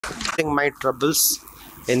Fixing My Troubles,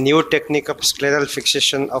 a new technique of scleral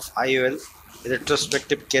fixation of IOL, a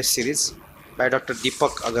retrospective case series by Dr.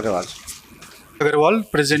 Deepak Agarwal.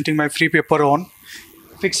 Presenting my free paper on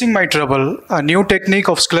Fixing My Trouble, a new technique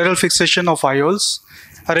of scleral fixation of IOLs,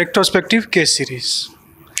 a retrospective case series.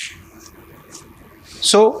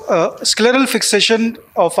 So, scleral fixation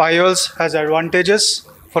of IOLs has advantages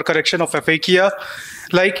for correction of aphakia,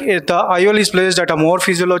 like the IOL is placed at a more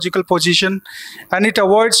physiological position and it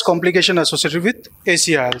avoids complication associated with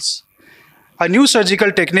ACILs. A new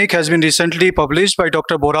surgical technique has been recently published by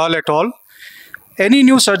Dr. Boral et al. Any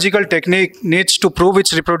new surgical technique needs to prove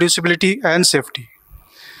its reproducibility and safety.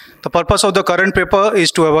 The purpose of the current paper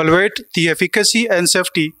is to evaluate the efficacy and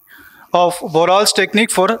safety of Boral's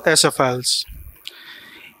technique for SFLs.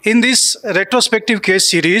 In this retrospective case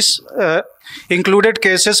series, included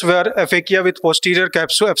cases where aphakia with posterior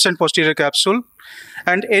capsule, absent posterior capsule,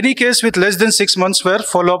 and any case with less than 6 months where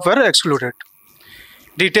follow-up were excluded.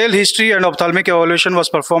 Detailed history and ophthalmic evaluation was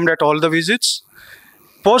performed at all the visits.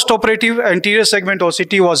 Post-operative anterior segment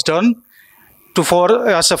OCT was done for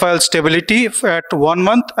SFL stability at 1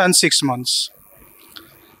 month and 6 months.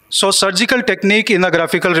 So surgical technique in the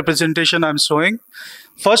graphical representation I'm showing.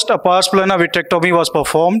 First, a pars plana vitrectomy was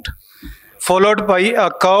performed, followed by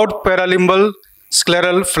a curved paralimbal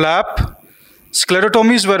scleral flap.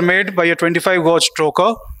 Sclerotomies were made by a 25-gauge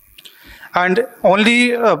trocar, and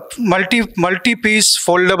only multi-piece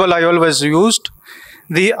foldable IOL was used.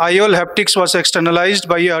 The IOL haptics was externalized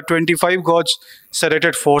by a 25-gauge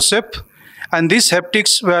serrated forceps, and these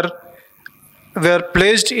haptics were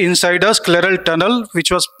placed inside a scleral tunnel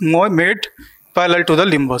which was made parallel to the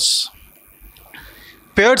limbus.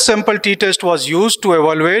 Paired sample t-test was used to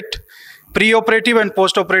evaluate pre-operative and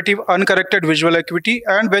post-operative uncorrected visual acuity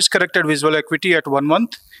and best corrected visual acuity at 1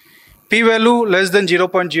 month. P-value less than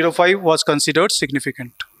 0.05 was considered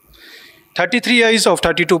significant. 33 eyes of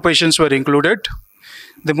 32 patients were included.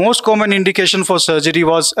 The most common indication for surgery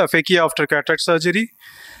was aphakia after cataract surgery,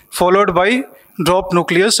 followed by drop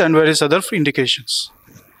nucleus and various other indications.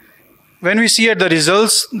 When we see at the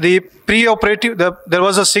results, the pre-operative, there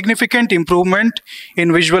was a significant improvement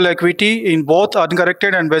in visual acuity in both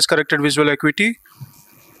uncorrected and best corrected visual acuity.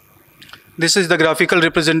 This is the graphical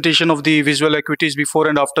representation of the visual acuities before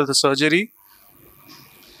and after the surgery.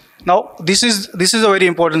 Now, this is a very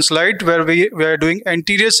important slide where we are doing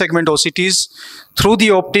anterior segment OCTs through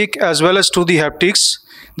the optic as well as through the haptics.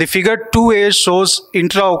 The figure 2A shows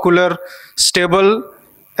intraocular stable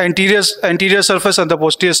anterior surface and the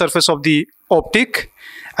posterior surface of the optic,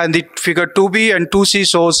 and the figure 2B and 2C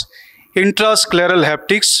shows intrascleral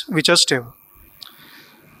haptics which are stable.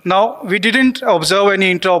 Now, we didn't observe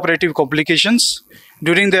any intraoperative complications.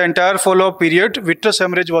 During the entire follow-up period, vitreous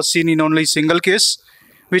hemorrhage was seen in only single case,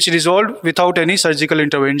 which resolved without any surgical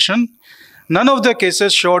intervention. None of the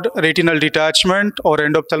cases showed retinal detachment or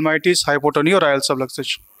endophthalmitis, hypotony, or IOL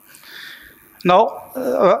subluxation. Now,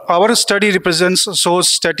 our study shows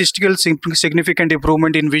statistical significant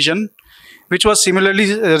improvement in vision, which was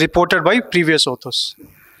similarly reported by previous authors.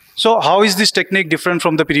 So, how is this technique different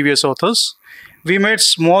from the previous authors? We made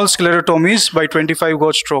small sclerotomies by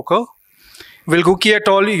 25-gauge trocar. Wilguki et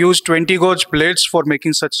al. Used 20-gauge blades for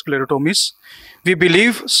making such sclerotomies. We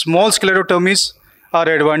believe small sclerotomies are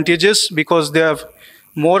advantageous because they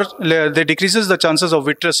decreases the chances of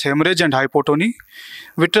vitreous hemorrhage and hypotony.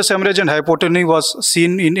 Vitreous hemorrhage and hypotony was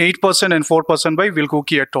seen in 8% and 4% by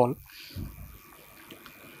Wilguki et al.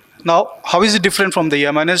 Now, how is it different from the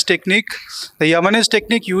Yamanez technique? The Yamanez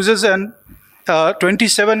technique uses an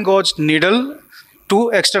 27-gauge needle to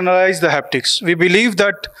externalize the haptics. We believe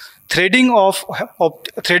that threading of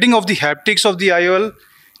the haptics of the IOL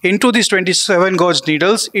into these 27-gauge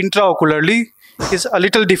needles intraocularly is a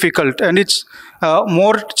little difficult, and it's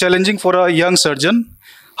more challenging for a young surgeon.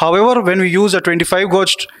 However, when we use a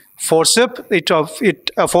 25-gauge forceps,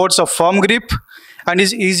 it affords a firm grip and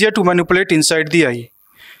is easier to manipulate inside the eye.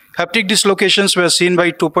 Haptic dislocations were seen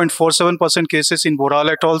by 2.47% cases in Boral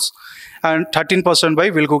et al. And 13% by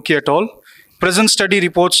Wilguki et al. Present study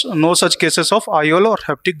reports no such cases of IOL or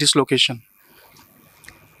haptic dislocation.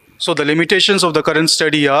 So the limitations of the current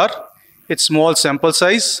study are its small sample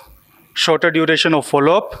size, shorter duration of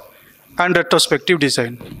follow-up, and retrospective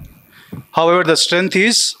design. However, the strength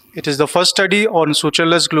is, it is the first study on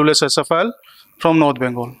sutureless glueless SFL from North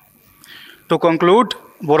Bengal. To conclude,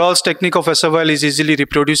 Boral's technique of SFL is easily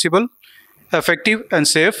reproducible, effective, and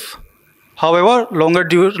safe. However,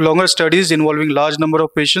 longer studies involving large number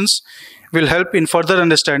of patients will help in further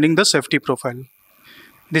understanding the safety profile.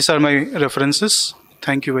 These are my references.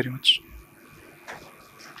 Thank you very much.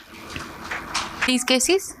 These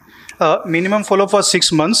cases? Minimum follow-up was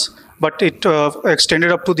 6 months. but it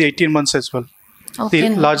extended up to the 18 months as well. Okay.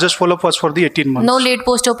 The largest follow-up was for the 18 months. No late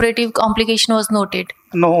post-operative complication was noted.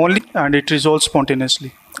 No, only, and it resolved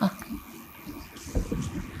spontaneously. Okay.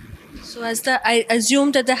 So I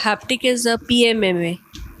assume that the haptic is a PMMA.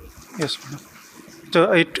 Yes, madam.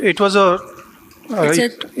 So it was a.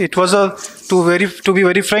 It was a to be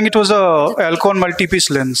very frank, it was a Alcon multi-piece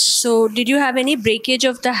lens. So did you have any breakage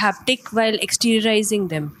of the haptic while exteriorizing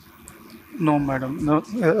them? No, madam. No.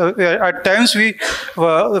 At times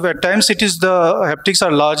it is the haptics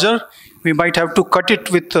are larger. We might have to cut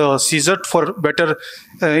it with scissor for better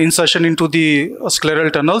insertion into the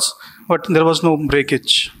scleral tunnels, but there was no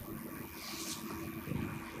breakage.